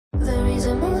There is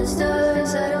a monster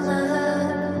inside of my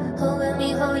head, holding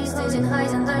me hostage and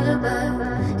hiding under the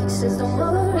bed. He says don't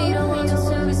worry, don't want you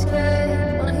to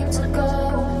escape. Want him to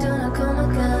go, do not come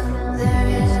again. There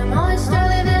is a monster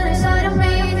living inside of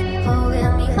me,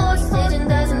 holding me hostage and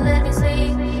doesn't let me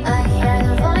sleep. I hear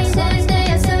the voices,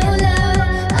 they are so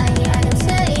loud. I hear them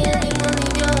say anyone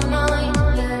in your mind.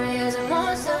 There is a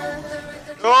monster.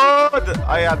 God!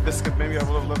 I had biscuit, maybe I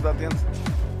would have loved that at the end.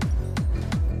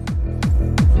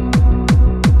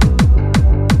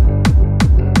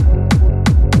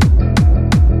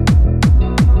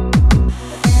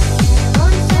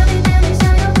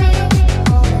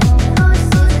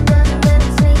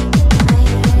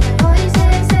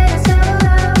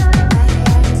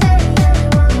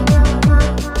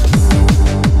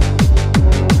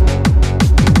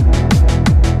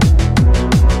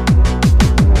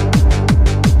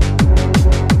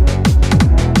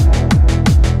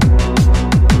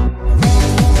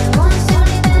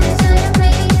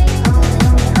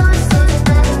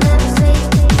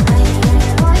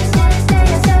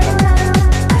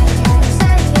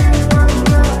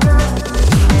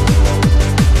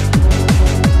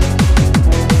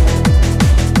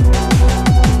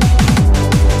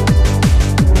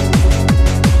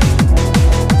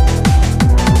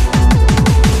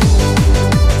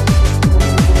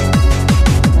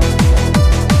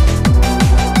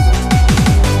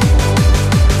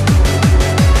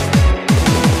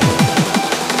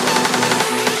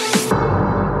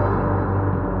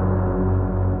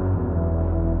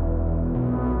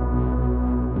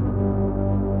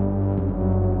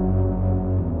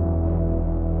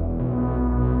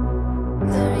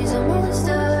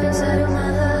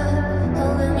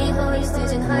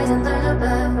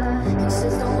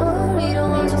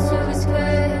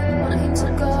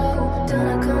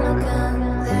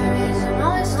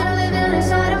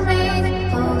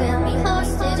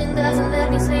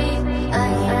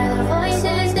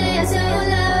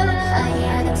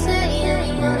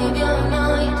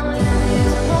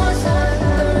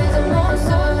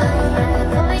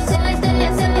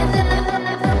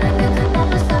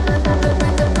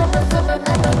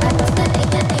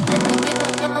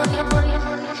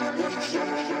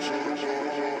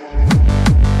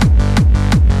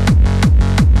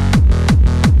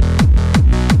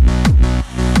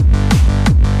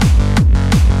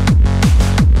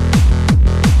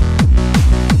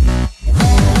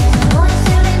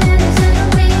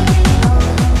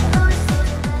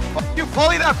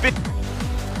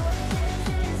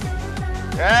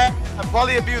 Yeah, I'm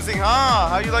poly abusing, huh?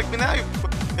 How you like me now, you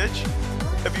bitch?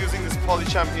 Abusing this poly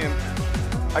champion.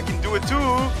 I can do it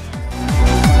too.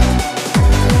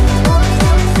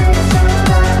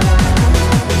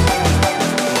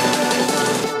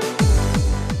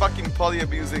 Fucking poly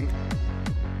abusing.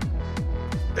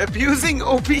 Abusing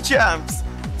OP champs.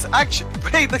 It's actually,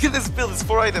 wait, look at this build, it's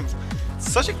 4 items.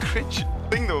 It's such a cringe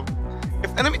thing though.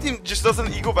 If enemy team just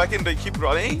doesn't ego back in, they keep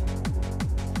running,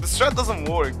 the strat doesn't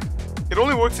work. It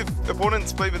only works if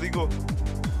opponents play with ego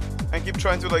and keep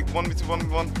trying to like 1v2,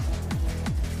 1v1.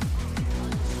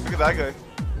 Look at that guy.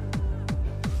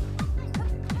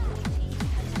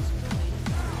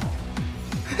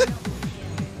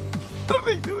 What are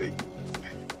they doing?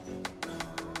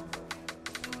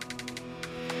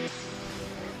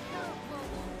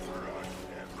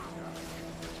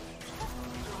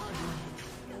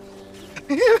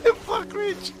 Fuck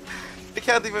Rich. They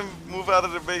can't even move out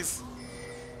of their base.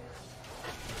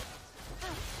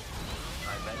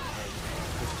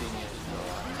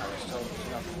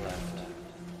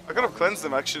 I could have cleansed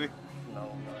them actually.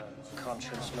 No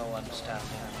conscience, no understanding.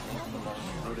 In the most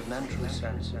rudimentary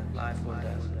sense, life or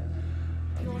death.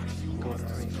 Good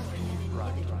or evil,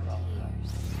 right or wrong.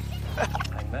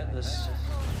 I met this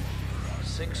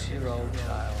 6-year-old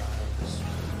child with this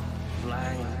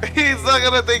blank. He's not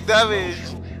gonna take damage.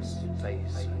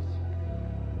 Face.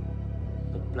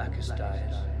 The blackest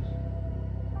eyes.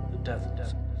 The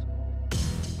devil's.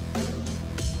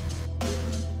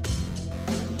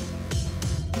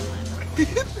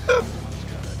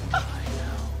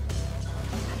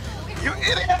 You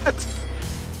idiot!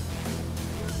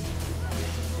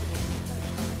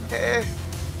 Hey.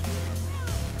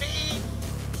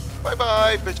 Bye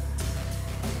bye, bitch.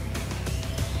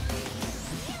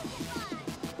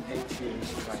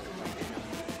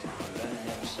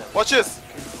 Watch this!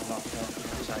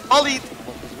 Poly!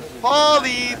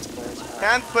 Poly!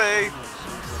 Can't play!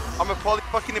 I'm a poly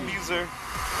fucking abuser.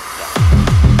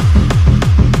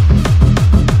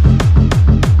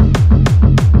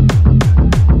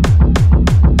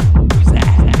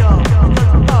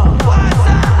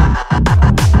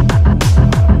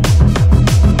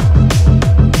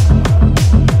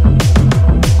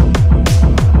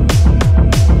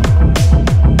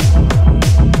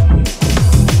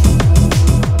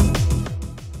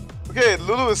 Okay,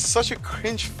 Lulu is such a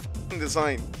cringe f***ing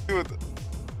design. Dude.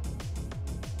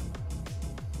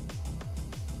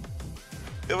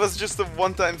 It was just a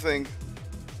one-time thing.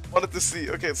 Wanted to see.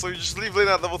 Okay, so you just leave lane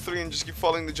at level 3 and just keep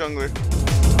following the jungler.